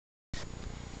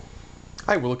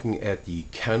Hi, we're looking at the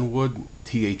Kenwood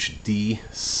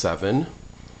TH-D7A.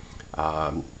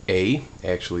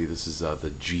 Actually, this is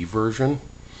the G version.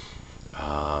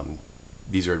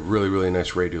 These are really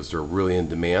nice radios. They're really in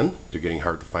demand. They're getting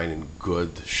hard to find in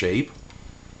good shape.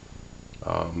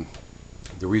 The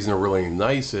reason they're really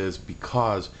nice is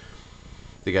because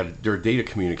they're data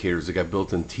communicators. They got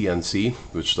built-in TNC,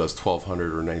 which does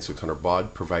 1200 or 9600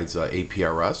 baud, provides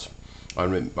APRS,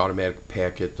 automatic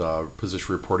packet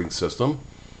position reporting system.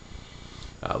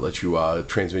 Lets you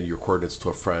transmit your coordinates to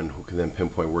a friend who can then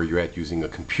pinpoint where you're at using a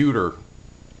computer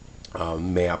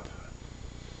map.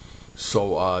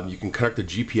 So you can connect a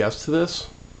GPS to this.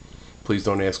 Please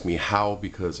don't ask me how,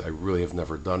 because I really have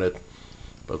never done it.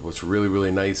 But what's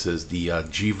really nice is the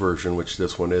G version, which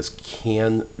this one is,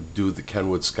 can do the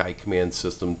Kenwood Skycommand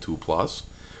System 2+.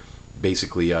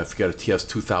 Basically, if you got a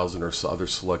TS-2000 or other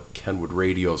select Kenwood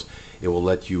radios, it will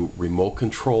let you remote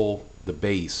control the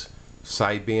base,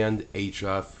 sideband,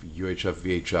 HF, UHF,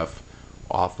 VHF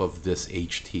off of this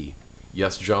HT.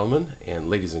 Yes, gentlemen, and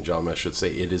ladies and gentlemen, I should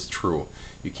say, it is true.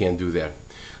 You can do that.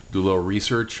 Do a little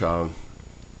research. You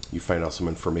find out some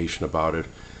information about it.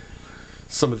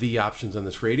 Some of the options on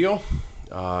this radio: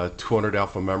 200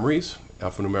 alpha memories,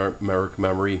 alphanumeric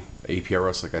memory,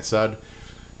 APRS, like I said.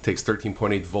 Takes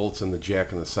 13.8 volts in the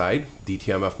jack on the side.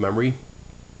 DTMF memory.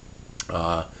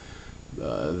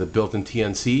 The built-in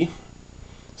TNC,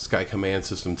 Skycommand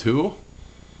System 2,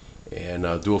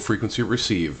 and dual frequency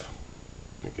receive.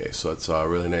 Okay, so it's a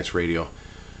really nice radio.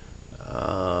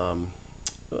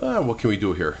 What can we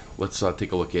do here? Let's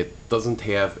take a look. It doesn't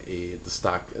have the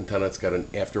stock antenna. It's got an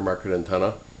aftermarket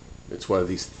antenna. It's one of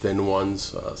these thin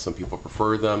ones. Some people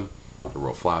prefer them. They're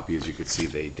real floppy. As you can see,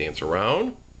 they dance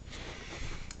around.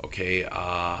 Okay,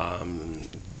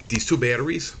 these two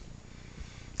batteries.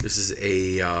 This is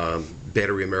a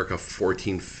Battery America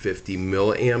 1450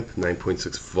 milliamp,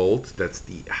 9.6 volt. That's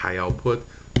the high output.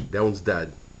 That one's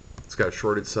dead. It's got a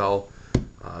shorted cell.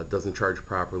 Doesn't charge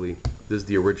properly. This is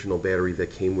the original battery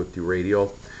that came with the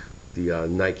radio. The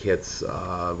NiCat's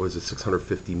was it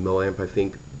 650 milliamp, I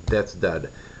think. That's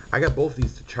dead. I got both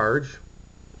these to charge.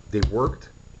 They worked.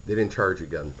 They didn't charge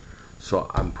again. So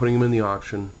I'm putting them in the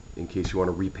auction in case you want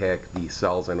to repack the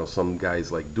cells. I know some guys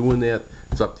like doing that.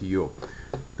 It's up to you.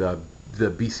 The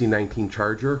BC19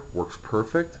 charger works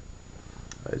perfect.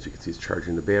 As you can see, it's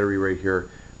charging the battery right here.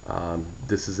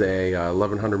 This is a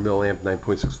 1100 milliamp,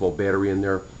 9.6 volt battery in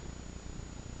there.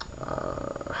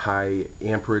 High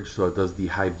amperage, so it does the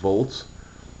high volts.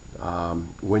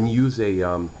 When you use a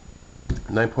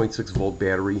 9.6 volt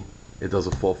battery, it does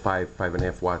a full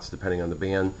 5.5 watts depending on the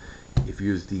band. If you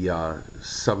use the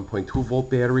 7.2 volt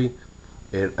battery,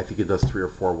 I think it does 3 or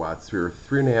 4 watts,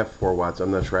 3.5, 4 watts.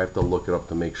 I'm not sure. I have to look it up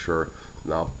to make sure,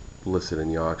 and I'll list it in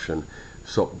the auction.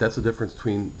 So that's the difference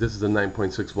between this is a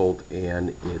 9.6 volt and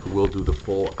it will do the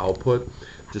full output.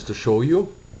 Just to show you,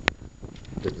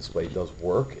 the display does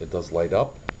work. It does light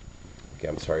up. Okay,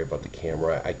 I'm sorry about the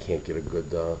camera. I can't get a good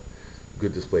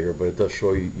display here, but it does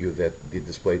show you that the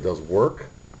display does work.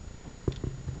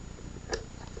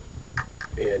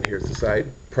 And here's the side.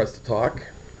 Press to talk.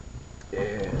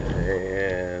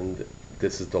 And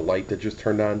this is the light that just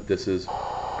turned on. This is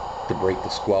to break the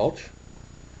squelch.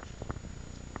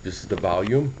 This is the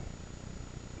volume.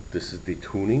 This is the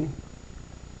tuning.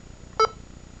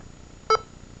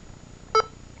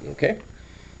 Okay.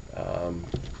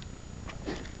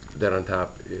 That on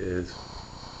top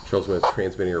shows when it's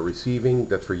transmitting or receiving.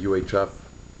 That's for UHF.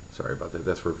 Sorry about that.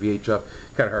 That's for VHF.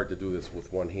 Kind of hard to do this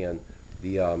with one hand.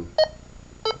 The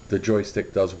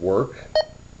joystick does work.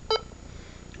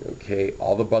 Okay,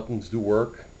 all the buttons do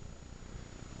work.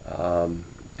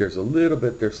 There's a little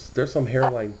bit. There's some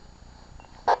hairline.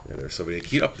 And there's somebody that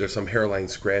keyed up. There's some hairline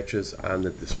scratches on the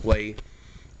display.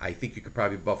 I think you could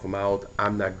probably buff them out.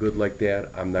 I'm not good like that.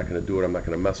 I'm not going to do it. I'm not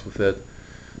going to mess with it.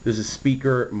 This is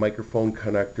speaker, microphone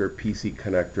connector, PC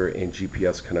connector, and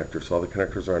GPS connector. So all the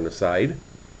connectors are on the side.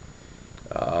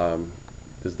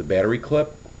 This is the battery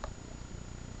clip.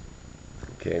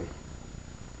 Okay.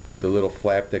 The little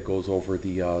flap that goes over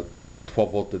the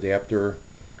 12 volt adapter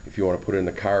if you want to put it in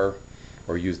the car,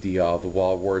 or use the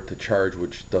wall wart to charge,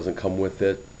 which doesn't come with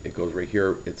it. It goes right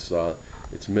here. It's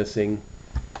missing.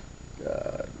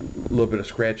 A little bit of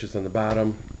scratches on the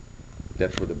bottom.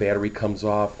 That's where the battery comes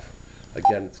off.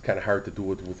 Again, it's kind of hard to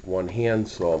do it with one hand,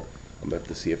 so I'm gonna have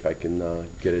to see if I can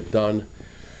get it done.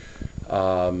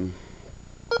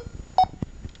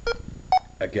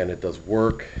 Again, it does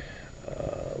work.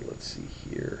 Let's see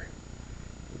here.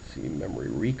 Let's see, memory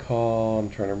recall. I'm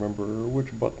trying to remember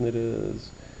which button it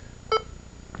is.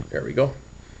 There we go.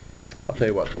 I'll tell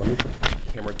you what, let me put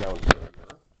the camera down here.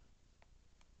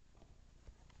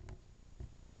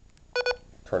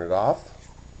 turn it off,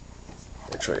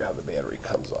 and show you how the battery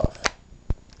comes off.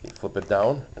 You flip it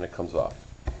down and it comes off.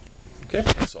 Okay,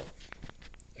 so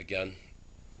again,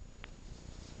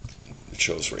 it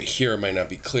shows right here, it might not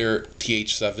be clear,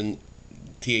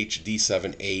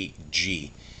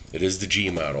 TH-D7aG. It is the G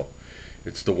model.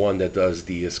 It's the one that does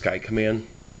the Skycommand.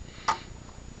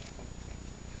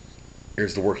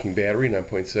 Here's the working battery,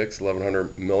 9.6,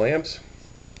 1100 milliamps.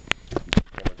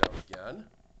 Turn it down again.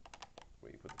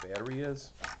 Where you put the battery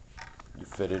is, you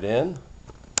fit it in,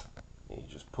 and you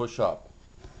just push up.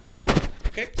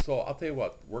 Okay, so I'll tell you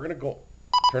what, we're gonna go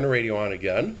turn the radio on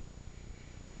again,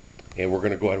 and we're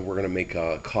gonna go ahead and we're gonna make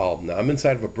a call. Now I'm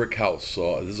inside of a brick house,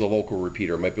 so this is a local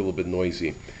repeater. It might be a little bit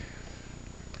noisy.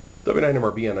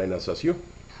 W9MRB and 9SSU.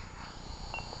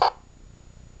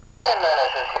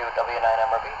 9SSU,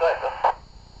 W9MRB, go ahead, Bill.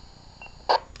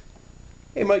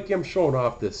 Hey Mikey, I'm showing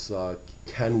off this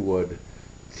Kenwood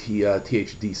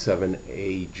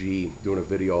TH-D7aG, doing a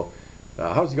video.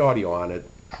 How's the audio on it?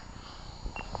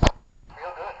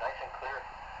 Real good, nice and clear.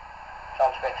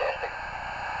 Sounds fantastic.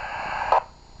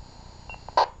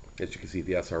 As you can see,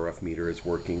 the SRF meter is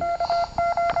working.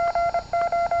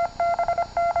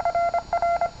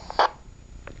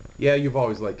 Yeah, you've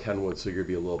always liked Kenwood, so you're going to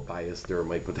be a little biased there,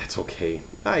 Mike, but that's okay.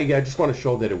 I just want to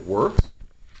show that it works.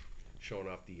 Showing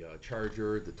off the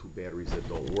charger, the two batteries that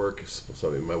don't work,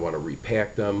 so you might want to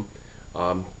repack them.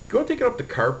 Go and take it up to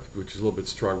CARP, which is a little bit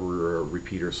stronger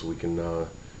repeater, so we can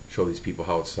show these people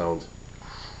how it sounds.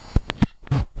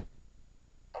 Okay,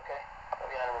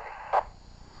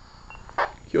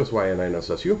 W9MRB. QSY and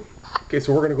 9SSU. Okay,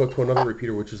 so we're going to go to another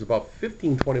repeater, which is about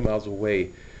 15-20 miles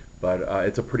away, but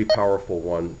it's a pretty powerful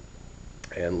one.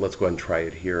 And let's go ahead and try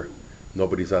it here.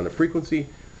 Nobody's on the frequency.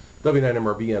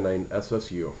 W9MRB and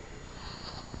 9SSU.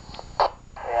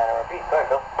 W9MRB, go ahead,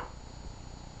 Bill.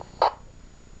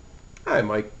 Hi,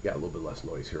 Mike. Yeah, a little bit less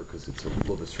noise here because it's a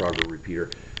little bit stronger repeater.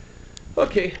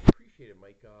 Okay, appreciate it,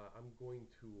 Mike. I'm going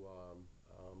to,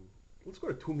 let's go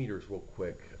to 2 meters real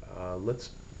quick.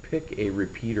 Let's pick a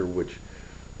repeater which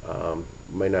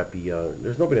might not be,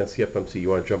 there's nobody on CFMC. You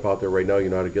want to jump out there right now? You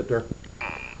know how to get there?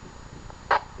 Yes.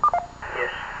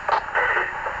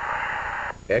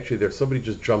 Actually, there's somebody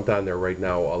just jumped on there right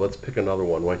now. Let's pick another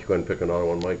one. Why don't you go ahead and pick another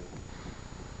one, Mike?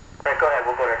 All right, go ahead,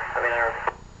 we'll go there.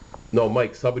 W9MRB. No,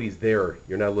 Mike, somebody's there.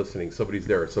 You're not listening. Somebody's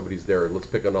there. Somebody's there. Let's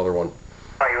pick another one.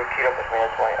 Oh, you repeat up with me,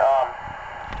 that's why.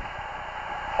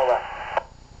 Hold on.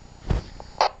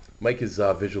 Mike is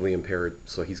visually impaired,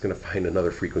 so he's going to find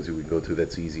another frequency we can go to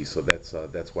that's easy. So that's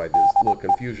why there's a little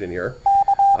confusion here.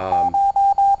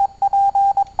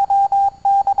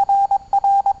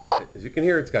 As you can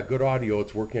hear, it's got good audio.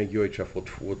 It's working on UHF.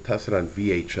 We'll test it on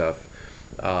VHF.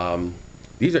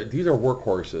 These are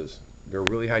workhorses. They're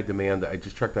really high demand. I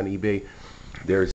just checked on eBay. There's